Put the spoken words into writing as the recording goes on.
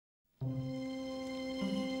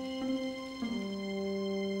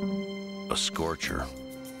A scorcher.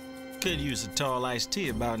 Could use a tall iced tea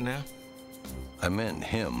about now. I meant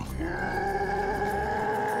him.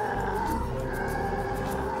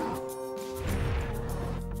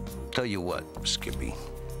 Tell you what, Skippy.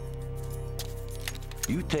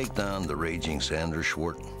 You take down the raging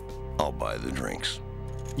Sandershwart, I'll buy the drinks.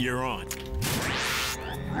 You're on.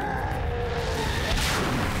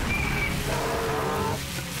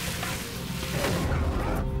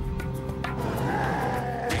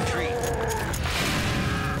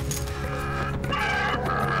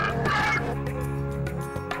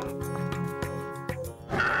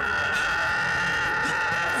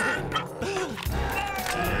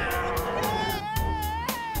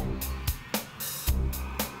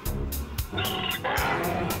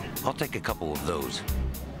 I'll take a couple of those.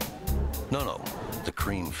 No, the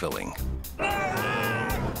cream filling. Here,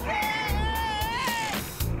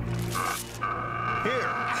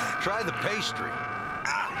 try the pastry.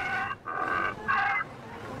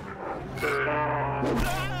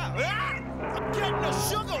 I'm getting a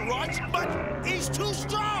sugar rush, but he's too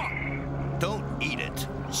strong. Don't eat it.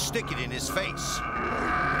 Stick it in his face.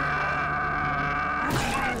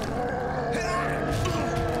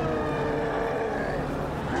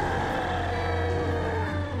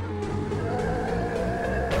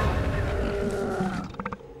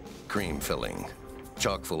 Cream filling.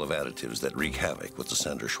 Chock full of additives that wreak havoc with the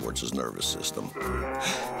Sandershwart's nervous system.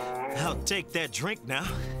 I'll take that drink now.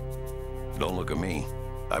 Don't look at me.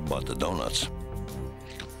 I bought the donuts.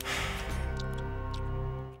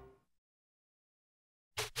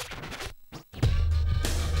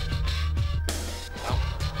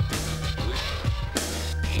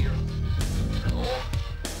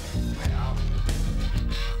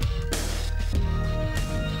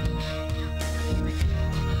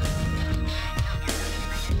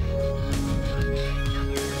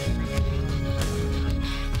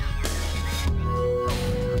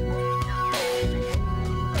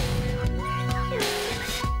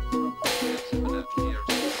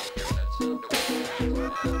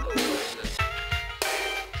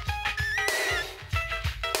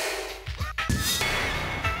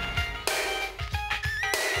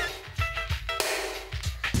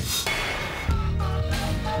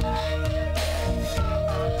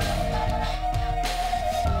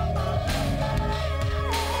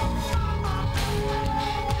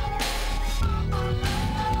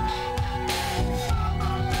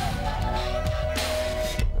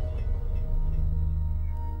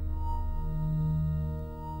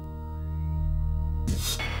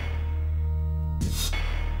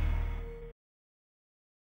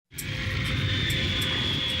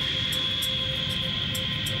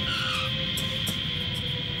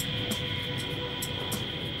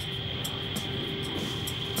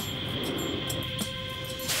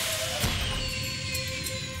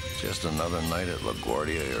 Just another night at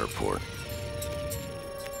LaGuardia Airport.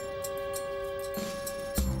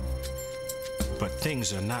 But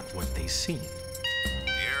things are not what they seem.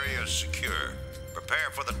 The area is secure.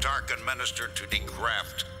 Prepare for the Tarkan Minister to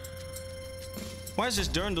degraft. Why is this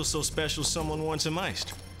Dirndl so special someone wants him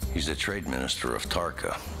iced? He's the trade minister of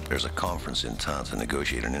Tarka. There's a conference in town to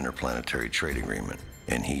negotiate an interplanetary trade agreement,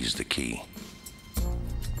 and he's the key.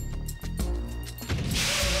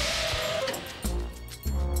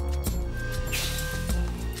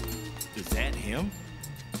 Is that him?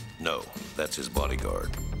 No, that's his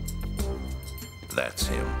bodyguard. That's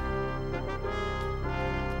him.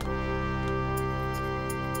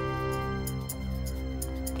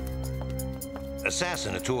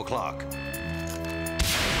 Assassin at 2 o'clock.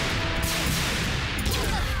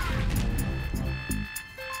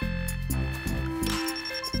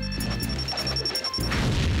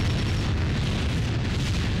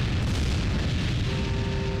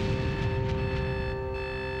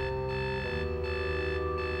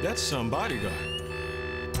 That's some bodyguard.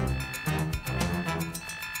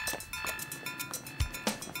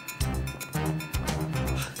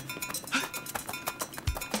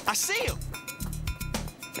 I see him.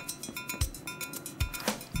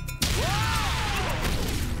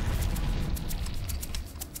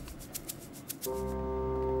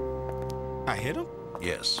 I hit him?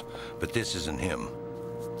 Yes, but this isn't him.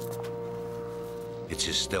 It's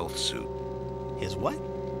his stealth suit. His what?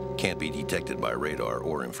 Can't be detected by radar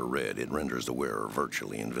or infrared. It renders the wearer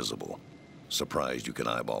virtually invisible. Surprised you can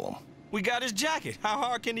eyeball him. We got his jacket. How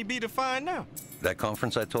hard can he be to find now? That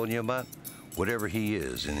conference I told you about? Whatever he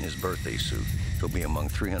is in his birthday suit, he'll be among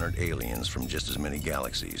 300 aliens from just as many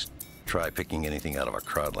galaxies. Try picking anything out of a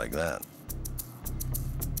crowd like that.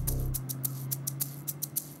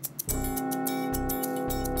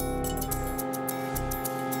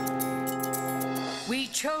 We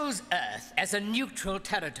chose Earth as a neutral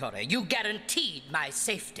territory. You guaranteed my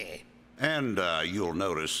safety. And you'll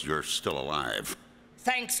notice you're still alive.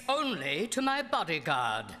 Thanks only to my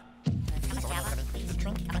bodyguard.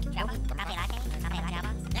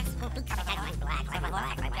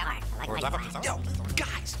 Yo,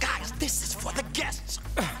 guys, this is for the guests.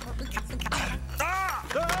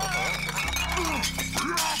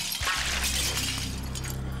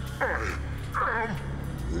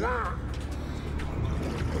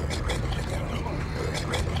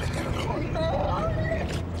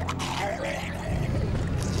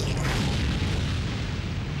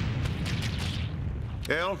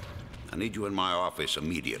 Elle, I need you in my office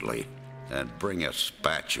immediately. And bring a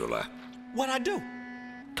spatula. What'd I do?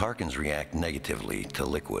 Tarkans react negatively to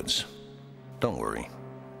liquids. Don't worry.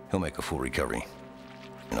 He'll make a full recovery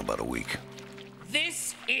in about a week.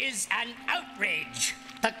 This is an outrage.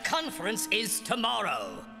 The conference is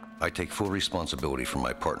tomorrow. I take full responsibility for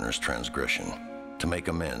my partner's transgression. To make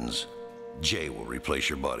amends, Jay will replace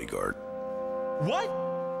your bodyguard. What?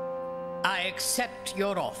 I accept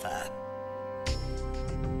your offer.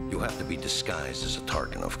 You'll have to be disguised as a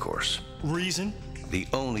Tarkan, of course. Reason? The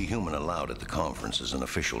only human allowed at the conference is an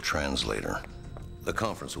official translator. The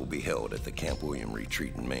conference will be held at the Camp William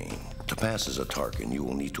Retreat in Maine. To pass as a Tarkan, you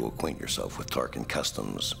will need to acquaint yourself with Tarkan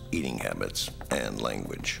customs, eating habits, and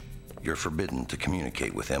language. You're forbidden to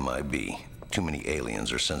communicate with MIB. Too many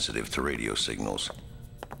aliens are sensitive to radio signals.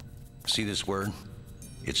 See this word?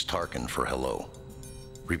 It's Tarkan for hello.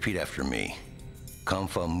 Repeat after me.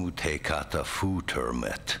 Kamfa mute kata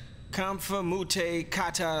futermet. Kamfa mute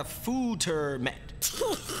kata futermet.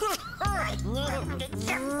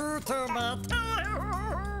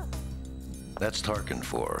 That's Tarkan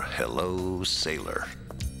for hello, sailor.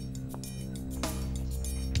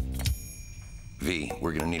 V,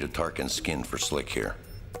 we're gonna need a Tarkan skin for Slick here.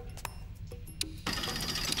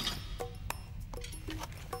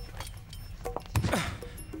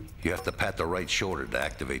 You have to pat the right shoulder to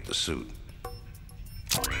activate the suit.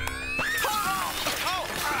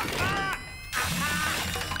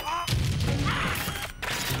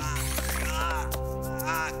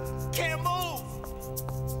 Can't move.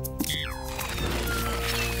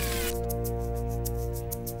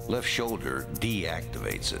 Left shoulder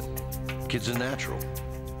deactivates it. Kid's a natural.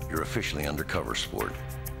 You're officially undercover sport.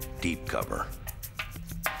 Deep cover.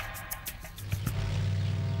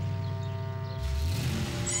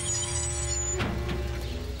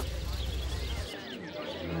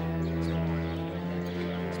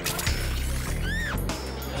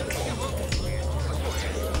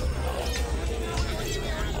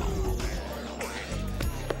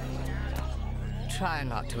 Try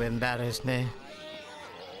not to embarrass me.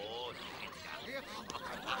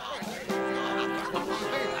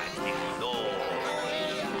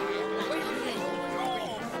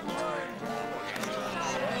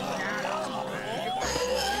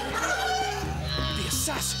 The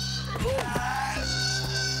assassin.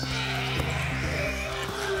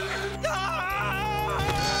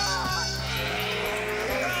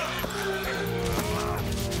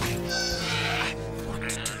 What do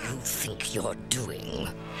you think you're doing?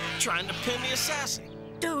 Trying to pin the assassin.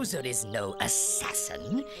 Dozer is no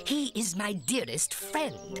assassin. He is my dearest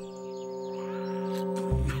friend.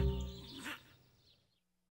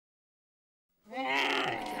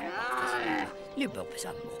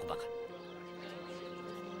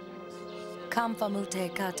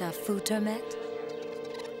 Kamfamute kata futermet?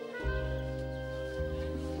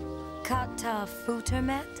 Kata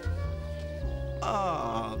futermet?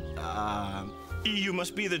 You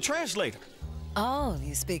must be the translator. Oh,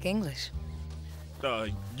 you speak English.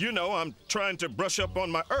 You know, I'm trying to brush up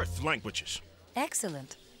on my Earth languages.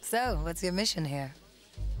 Excellent. So, what's your mission here?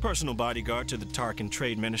 Personal bodyguard to the Tarkan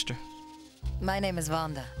Trade Minister. My name is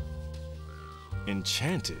Vonda.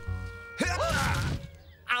 Enchanted.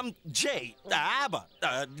 I'm Jay, Abba,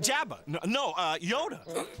 Jabba, no, Yoda.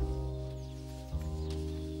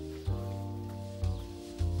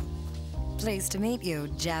 Pleased to meet you,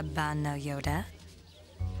 Jabba no Yoda.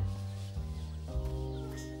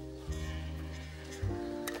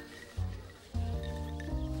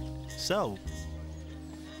 So,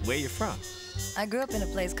 where you from? I grew up in a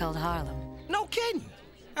place called Harlem. No kidding.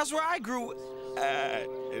 That's where I grew,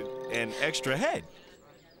 an extra head.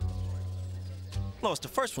 Lost the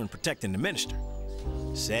first one protecting the minister.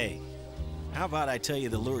 Say, how about I tell you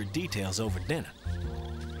the lurid details over dinner?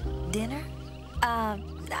 Dinner?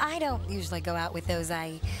 I don't usually go out with those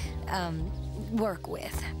I, work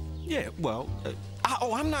with. Yeah, well,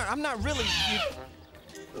 I'm not really.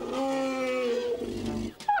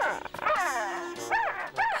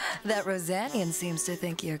 That Rosanian seems to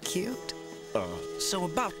think you're cute. So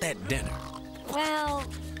about that dinner. Well,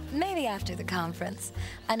 maybe after the conference.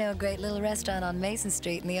 I know a great little restaurant on Mason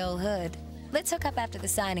Street in the old hood. Let's hook up after the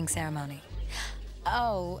signing ceremony.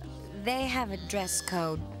 Oh, they have a dress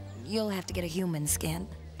code. You'll have to get a human skin.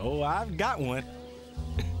 Oh, I've got one.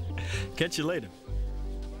 Catch you later.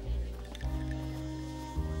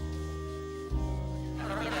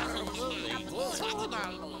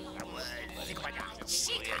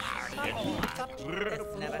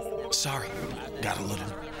 Sorry, got a little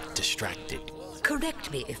distracted.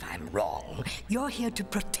 Correct me if I'm wrong. You're here to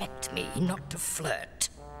protect me, not to flirt.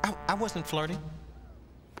 I wasn't flirting.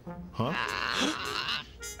 Huh?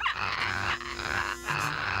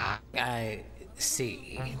 I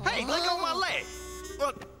see. Hey, look on my leg.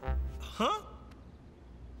 Look. Huh?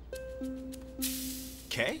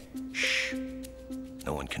 Okay. Shh.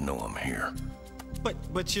 No one can know I'm here.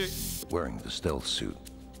 But you're... Wearing the stealth suit,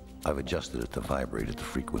 I've adjusted it to vibrate at the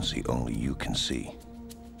frequency only you can see.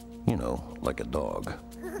 You know, like a dog.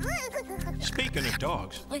 Speaking of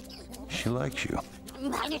dogs... She likes you.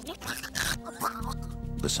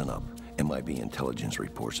 Listen up. NYPD intelligence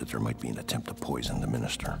reports that there might be an attempt to poison the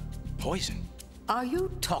minister. Poison? Are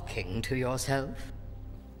you talking to yourself?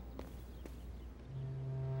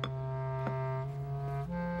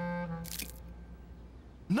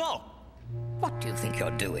 No! What do you think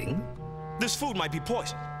you're doing? This food might be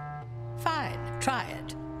poison. Fine, try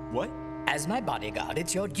it. What? As my bodyguard,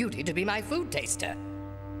 it's your duty to be my food taster.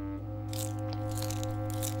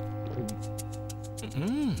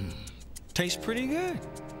 Tastes pretty good.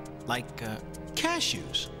 Like,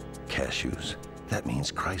 cashews. Cashews? That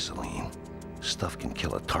means chrysaline. Stuff can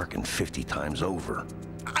kill a Tarkan 50 times over.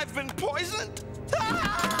 I've been poisoned?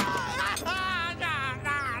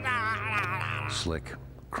 Slick,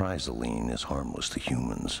 chrysaline is harmless to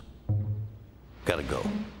humans. Gotta go.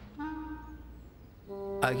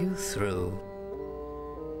 Are you through?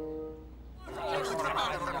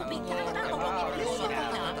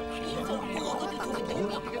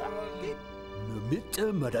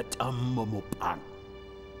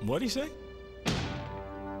 What'd he say?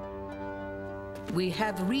 We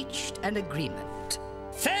have reached an agreement.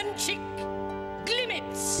 Fanchik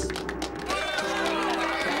limits.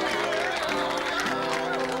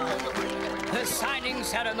 The signing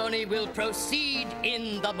ceremony will proceed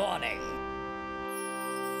in the morning.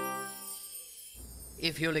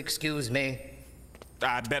 If you'll excuse me.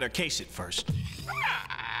 I'd better case it first.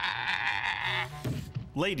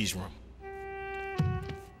 Ladies' room.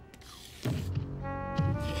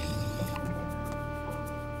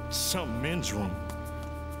 Some men's room.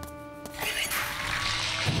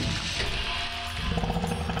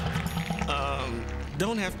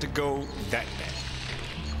 Don't have to go that bad.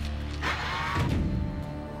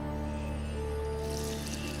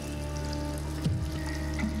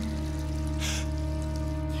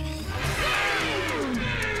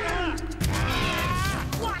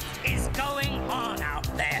 What is going on out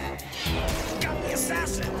there? Got the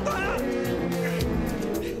assassin.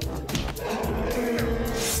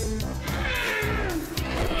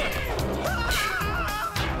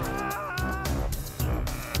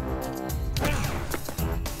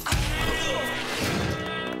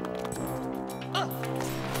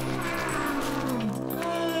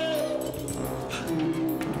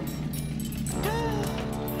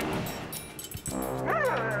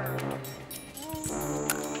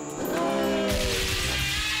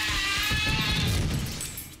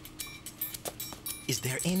 Is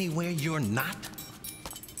there anywhere you're not?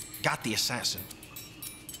 Got the assassin.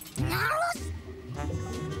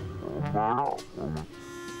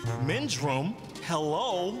 Men's room?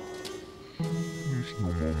 Hello?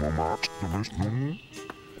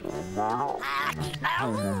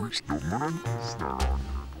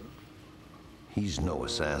 He's no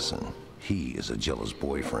assassin. He is a jealous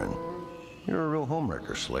boyfriend. You're a real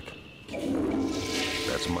homewrecker, Slick.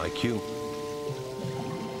 That's my cue.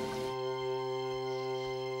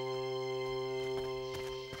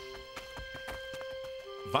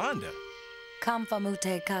 Vonda.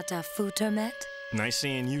 Kamfamute kata futermet? Nice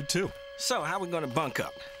seeing you, too. So, how we gonna bunk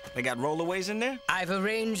up? They got rollaways in there? I've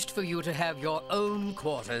arranged for you to have your own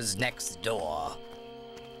quarters next door.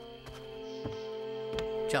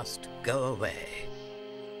 Just go away.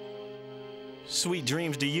 Sweet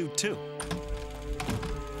dreams to you, too.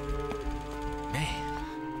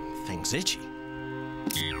 Man, thing's itchy.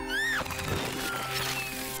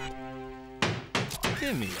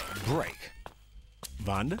 Give me a break.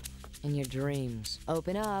 Vonda? In your dreams.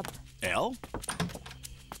 Open up. Elle?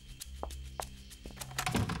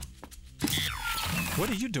 What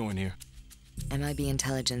are you doing here? NYPD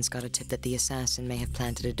intelligence got a tip that the assassin may have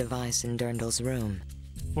planted a device in Dirndl's room.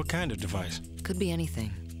 What kind of device? Could be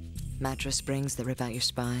anything. Mattress springs that rip out your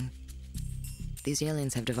spine. These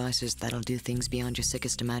aliens have devices that'll do things beyond your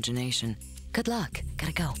sickest imagination. Good luck.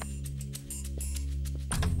 Gotta go.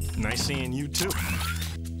 Nice seeing you, too.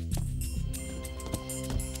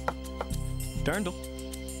 Dirndl.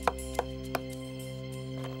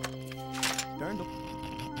 Dirndl.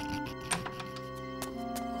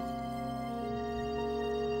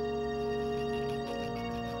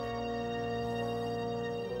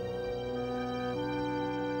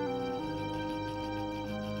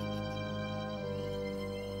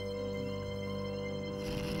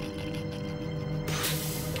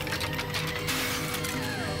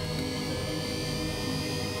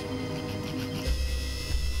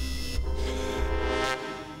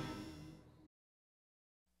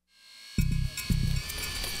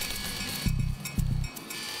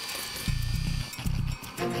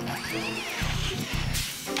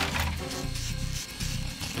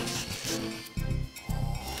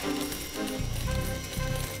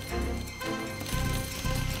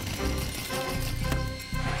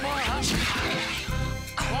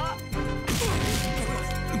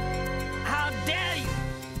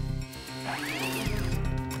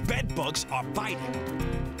 Bugs are biting.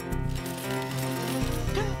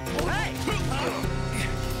 Hey!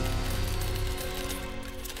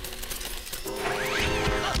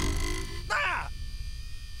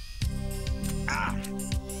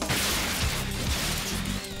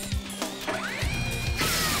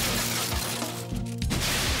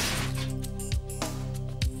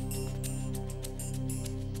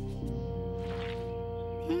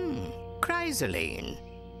 Chrysaline.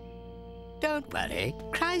 Don't worry,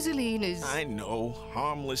 Chrysaline is... I know,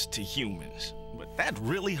 harmless to humans, but that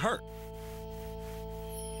really hurt.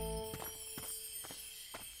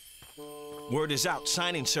 Word is out,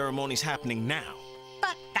 signing ceremony's happening now.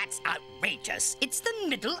 But that's outrageous. It's the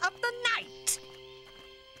middle of the night.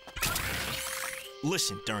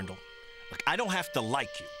 Listen, Dirndl. Look, I don't have to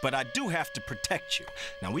like you, but I do have to protect you.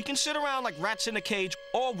 Now, we can sit around like rats in a cage,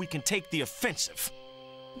 or we can take the offensive.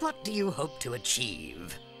 What do you hope to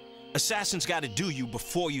achieve? Assassin's got to do you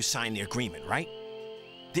before you sign the agreement, right?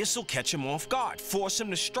 This'll catch him off guard, force him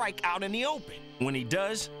to strike out in the open. When he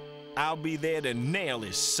does, I'll be there to nail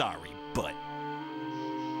his sorry butt.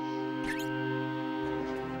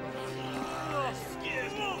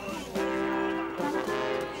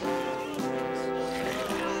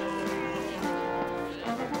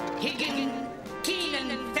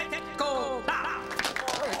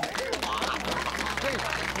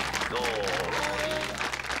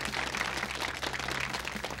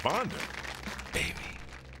 Baby.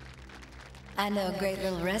 I know a great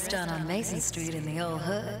little restaurant on Mason Street in the old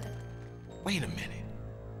hood. Wait a minute.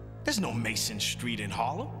 There's no Mason Street in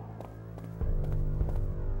Harlem.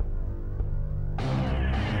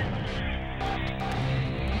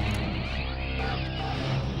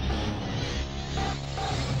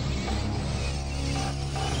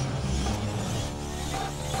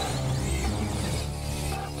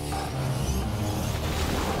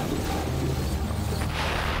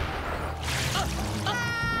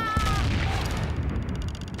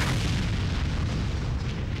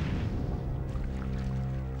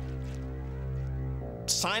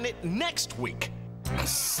 Sign it next week.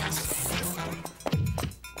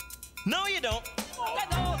 No, you don't.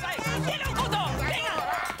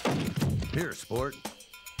 Here, sport.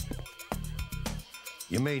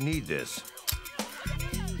 You may need this.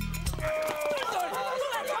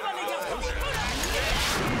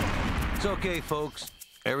 It's okay, folks.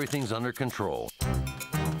 Everything's under control.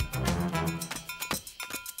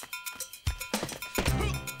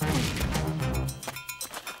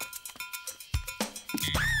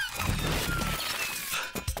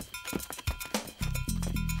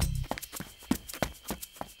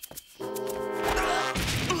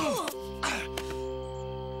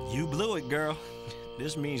 You blew it, girl.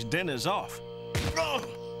 This means dinner's off.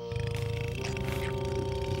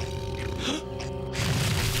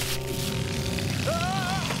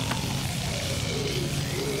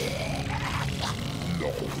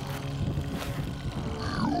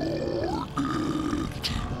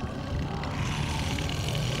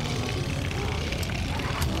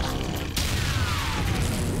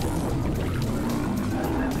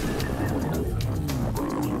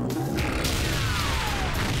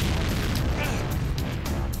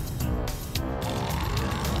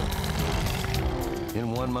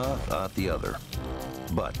 In one mouth, out the other.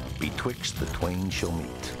 But betwixt the twain shall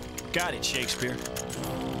meet. Got it, Shakespeare.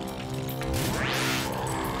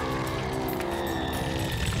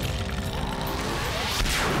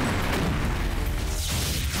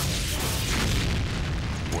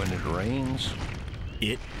 When it rains,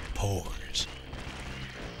 It pours.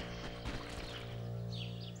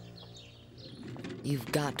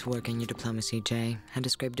 You've got to work on your diplomacy, Jay. Had to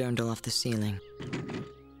scrape Dirndl off the ceiling.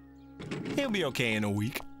 He'll be okay in a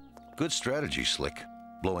week. Good strategy, Slick.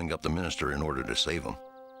 Blowing up the minister in order to save him.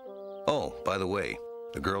 Oh, by the way,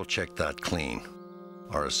 the girl checked that clean.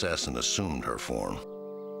 Our assassin assumed her form.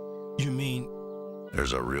 You mean...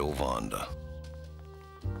 There's a real Vonda.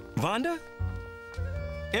 Vonda?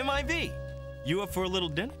 MIV, you up for a little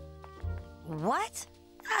dinner? What?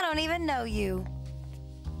 I don't even know you.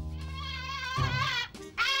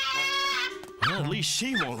 Well, at least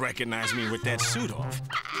she won't recognize me with that suit off.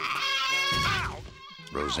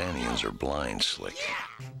 Rosanians are blind, Slick.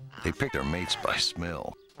 They pick their mates by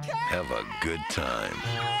smell. Have a good time.